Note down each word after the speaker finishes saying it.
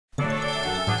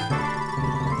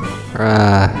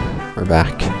We're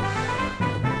back.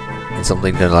 And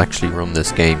something that'll actually run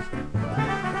this game.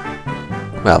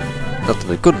 Well, not that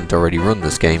I couldn't already run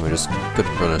this game, I just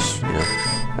couldn't run it, you know,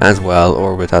 as well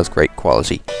or with as great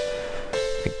quality.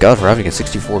 Thank God for having a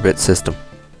 64-bit system.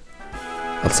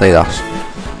 I'll say that.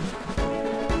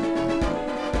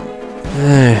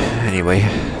 Anyway,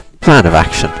 plan of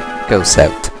action. Go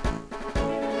south.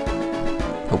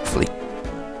 Hopefully.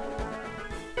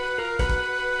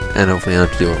 And hopefully I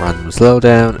have to do a random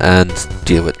slowdown and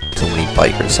deal with so many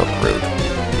bikers on the road.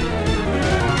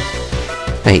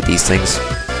 I hate these things.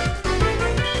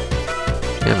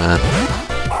 Yeah, man.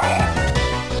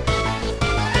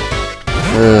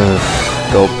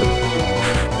 Gulpin.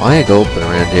 Why a gulpin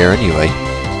around here anyway?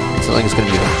 It's not like it's gonna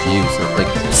be much use.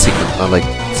 Not like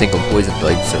single poison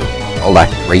types or all that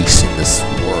race in this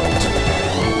world.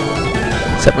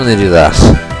 Except when they do that.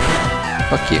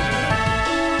 Fuck you.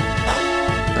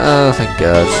 Oh, thank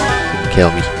God. Didn't kill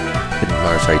me. Didn't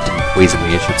poison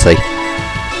me, I should say.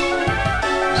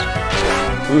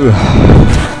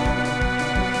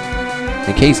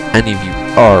 In case any of you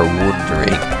are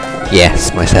wondering,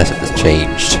 yes, my setup has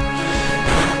changed.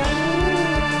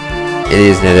 It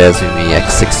is now Azumi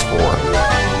X64.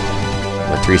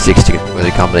 My 360 with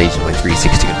a combination of my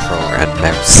 360 controller and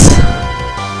mouse.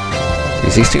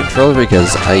 360 controller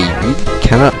because I really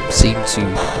cannot seem to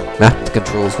map the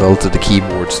controls well to the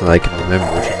keyboard so that I can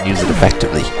remember it and use it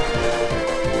effectively.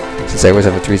 Since I always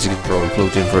have a 360 controller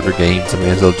plugged in for other games, I may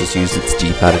as well just use its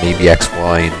D-pad and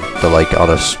ABXY and the like on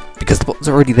it, because the buttons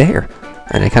are already there,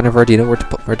 and I kind of already know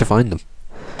where to find them.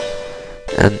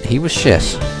 And he was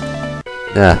shit.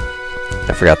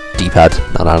 I forgot D-pad,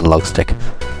 not analog stick.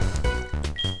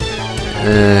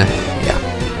 Yeah.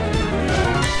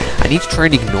 I need to try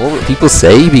and ignore what people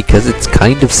say because it's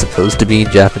kind of supposed to be in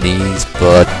Japanese,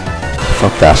 but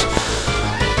fuck that.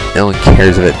 No one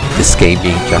cares about this game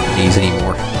being Japanese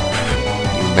anymore.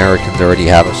 You Americans already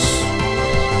have it.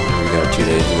 We got it 2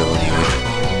 days ago anyway.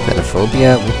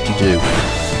 Xenophobia? What did you do?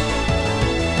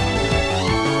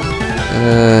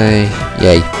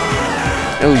 Yay.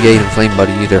 No yay to Flame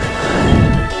Buddy either.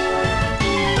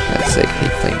 God's sake, I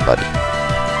hate Flame Buddy.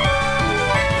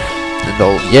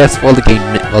 And yes, while the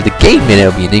game may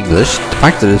now be in English, the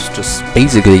fact that it's just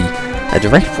basically a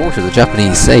direct port of the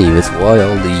Japanese save is why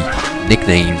all the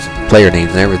nicknames, player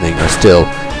names and everything are still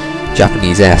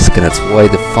Japanese-esque, and it's why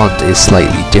the font is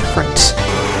slightly different.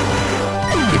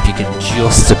 If you can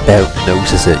just about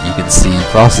notice it, you can see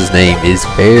Cross's name is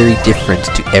very different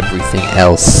to everything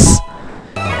else.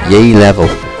 Yay level.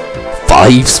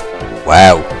 5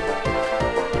 wow.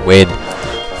 Win.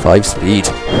 5 speed.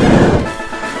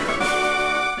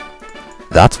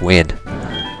 That's win.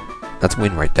 That's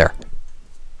win right there.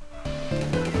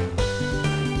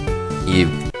 You.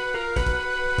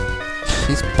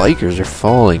 These bikers are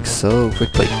falling so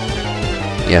quickly.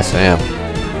 Yes, I am.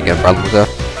 You got a problem with that?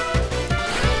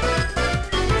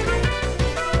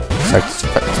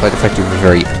 Despite the fact you have a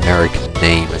very American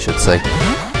name, I should say.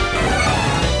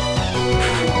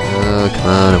 Oh, come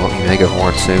on, I want me Mega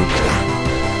Horn soon.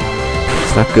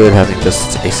 It's not good having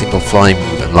just a single fly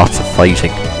move and lots of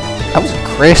fighting. That was a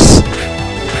crit!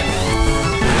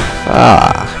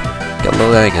 Got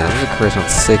low that again. That was a crit on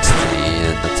 60,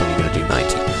 and that's only going to do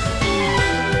 90.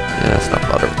 Yeah, let's not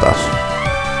bother with that.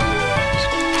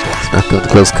 It's not going to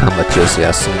close combat just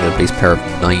yet, so I'm going to base power of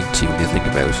 90 when you think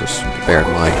about it. Bear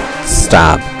in mind,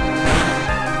 stab.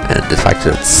 And the fact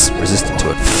that it's resistant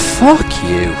to it. Fuck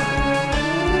you!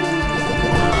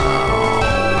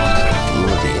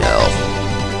 Bloody hell.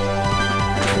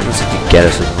 I don't think you get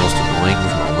it in the most annoying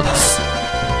moments.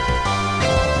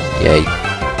 Yay.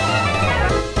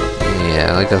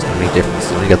 Yeah, like that's not any difference.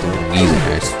 You only got the one wheezing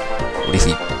there. At least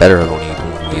he's better than only the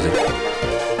one wheezing.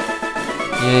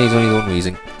 Yeah, he's only the one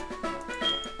wheezing.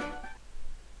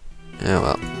 Oh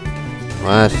well.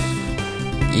 What?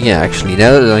 Yeah, actually,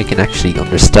 now that I can actually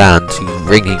understand who's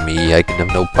ringing me, I can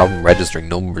have no problem registering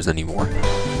numbers anymore.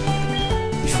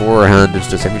 Beforehand, it was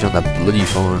just every time that bloody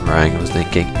phone rang, I was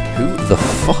thinking, who the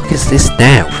fuck is this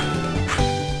now?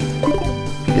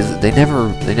 Because they never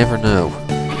know.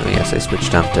 Oh yes, I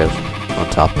switched amped out on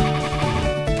top.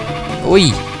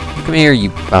 Oi! Come here, you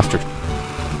bastard.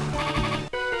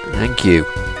 Thank you.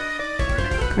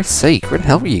 For Christ's sake, where the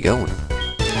hell were you going?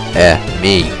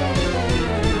 Me.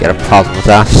 Got a problem with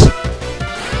that?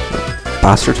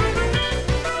 Bastard.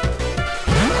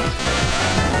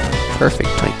 Perfect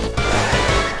type.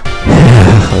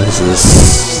 This is...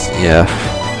 yeah.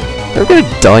 They're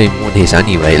gonna die in one hit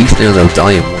anyway. At least now they'll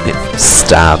die in one hit from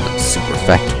stab and super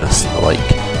effectiveness and the like.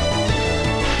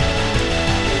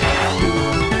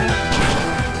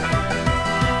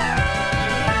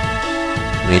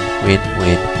 Win,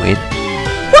 win, win.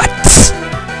 What?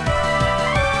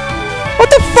 What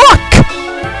the fuck?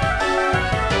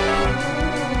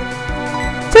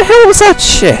 The hell was that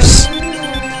shit?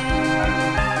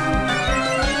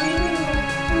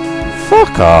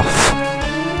 Fuck off.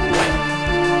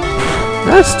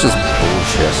 That's just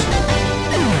bullshit.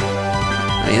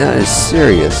 I mean, that is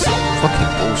serious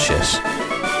fucking bullshit.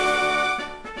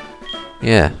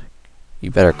 Yeah,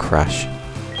 you better crash.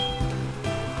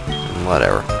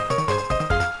 Whatever.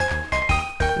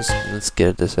 Let's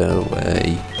get this out of the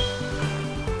way.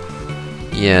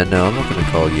 Yeah, no, I'm not gonna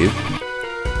call you.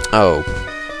 Oh.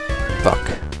 Fuck.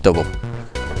 Double.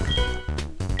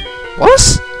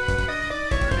 What?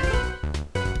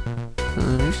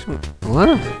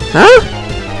 What? Huh?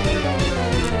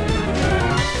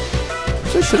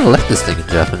 I should have left this thing in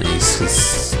Japanese,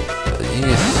 cause... don't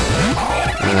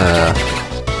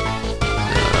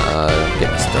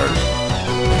get me started.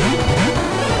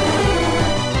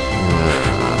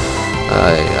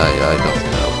 I don't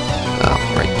know. Oh,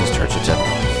 right, discharge it.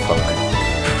 Fuck.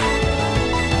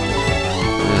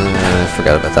 I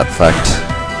forgot about that fact.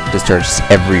 Discharges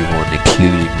everyone,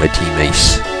 including my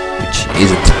teammates, which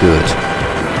isn't good.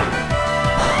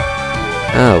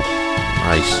 Oh,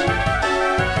 right.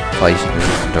 Fighting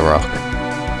resistant to rock.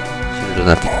 Should have done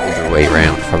that the other way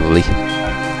around, probably.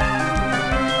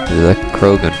 If that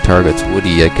Krogan targets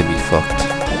Woody, I can be fucked.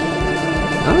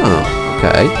 Oh,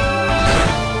 okay.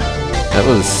 That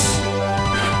was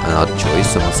an odd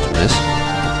choice, I must admit.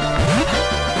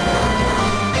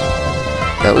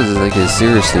 That was like a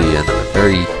seriously and a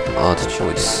very odd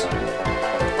choice.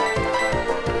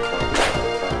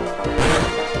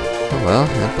 Oh well,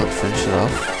 that will finish it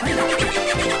off.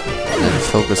 And then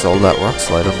focus all that rock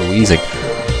slide on the wheezing.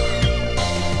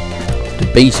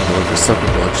 Debating over Sucker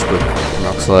Punch, but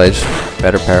rock slide,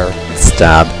 better power,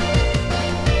 stab.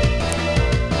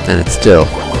 And it's still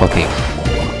fucking...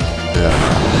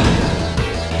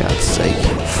 God's sake.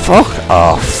 Fuck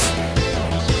off!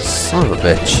 Son of a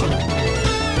bitch.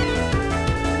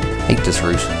 Hate this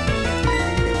route. I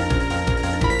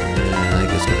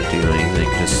think it's gonna do anything,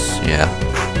 just... yeah.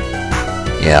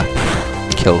 Yeah.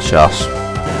 Kill shot.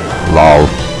 LOL.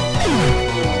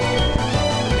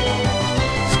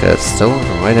 This guy's stolen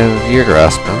from right out of your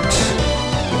grasp, don't.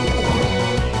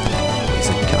 He's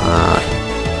like, come on.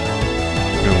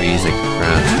 No music,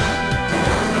 grand.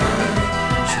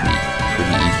 Should be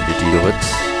pretty easy to deal with,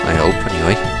 I hope,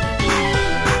 anyway.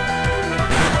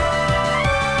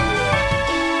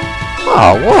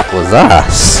 Oh, what was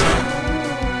that?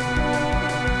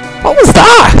 What was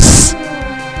that?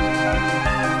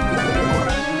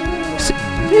 Was it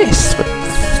missed? But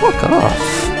fuck off.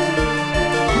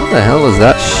 What the hell was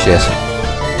that shit?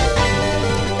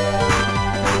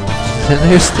 And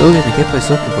they're still gonna get my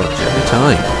Sucker Punch every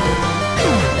time.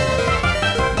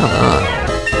 Come on.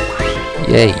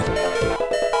 Yay.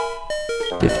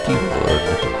 51.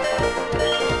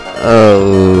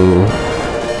 Oh.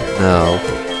 No.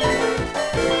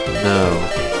 No.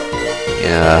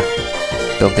 Yeah.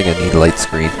 Don't think I need a light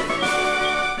screen. I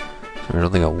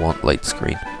don't think I want light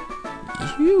screen.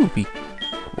 You be...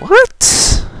 What?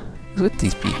 Who's with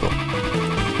these people?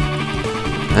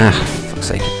 Ah, for fuck's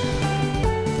sake.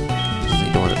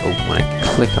 You don't want it open when I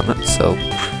click on it, so...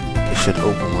 it should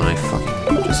open when I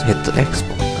fucking just hit the X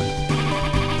button.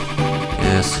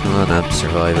 Yes, come on, I've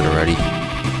survived it already.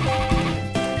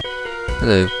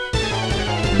 Hello.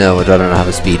 No, I'd rather not have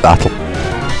a speed battle.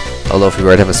 Although if we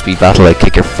were to have a speed battle, I'd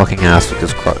kick your fucking ass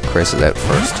because Chris is out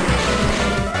first.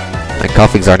 My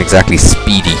coughings aren't exactly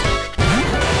speedy.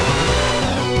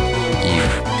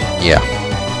 Yeah.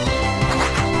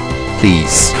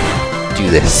 Please, do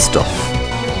this stuff.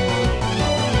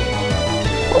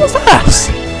 What was that?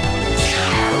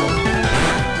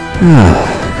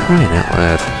 Crying out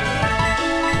loud.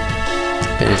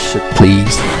 Finish it,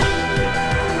 please.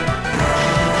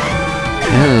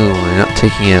 No, we're not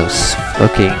taking out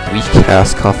fucking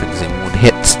weak-ass coughings in one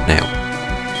hit now.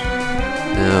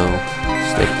 No,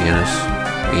 sticking in it,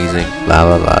 wheezing, blah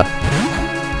blah blah.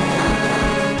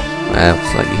 Well,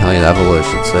 slightly high level, I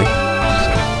should say.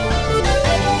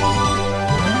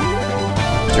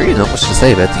 There's really not much to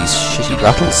say about these shitty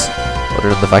battles, other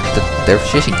than the fact that they're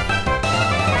shitty.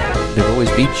 They've always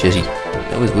been shitty.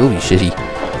 They always will be shitty.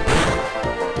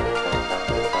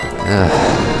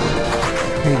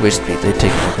 I wish they'd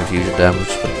take more confusion damage,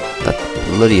 but that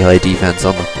bloody high defense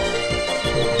on them.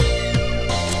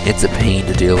 It's a pain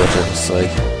to deal with, it's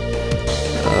like...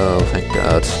 oh, thank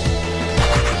God.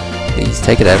 Please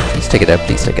take it out, please take it out,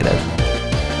 please take it out.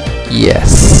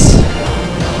 Yes!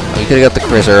 Oh, you could've got the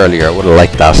Chris earlier, I would've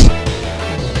liked that.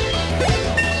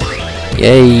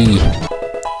 Yay!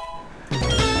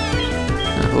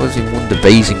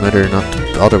 debating whether or not to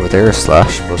bother with Air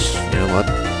Slash, but you know what?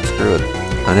 Screw it.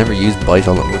 I never use Bite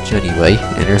all that much anyway,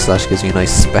 and Air Slash gives me a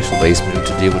nice special base move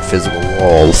to deal with physical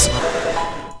walls.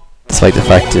 Despite the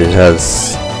fact that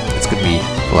it's going to be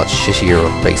a lot shittier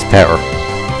on base power,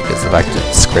 because the fact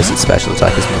that Chris's special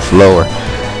attack is much lower.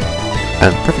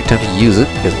 And perfect time to use it,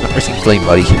 because I'm not risking Flame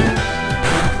Body.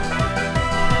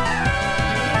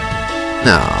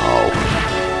 No.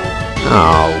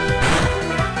 No.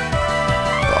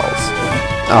 Balls.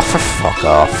 Oh, for fuck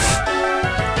off.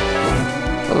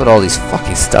 Look at all these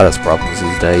fucking status problems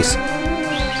these days.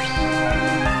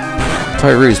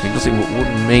 Tyroos mean nothing but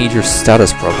one major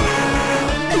status problem.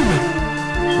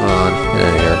 Come on, get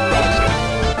out of here.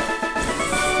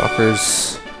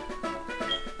 Fuckers.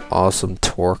 Awesome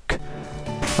torque.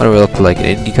 What do we look like, an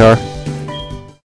IndyCar?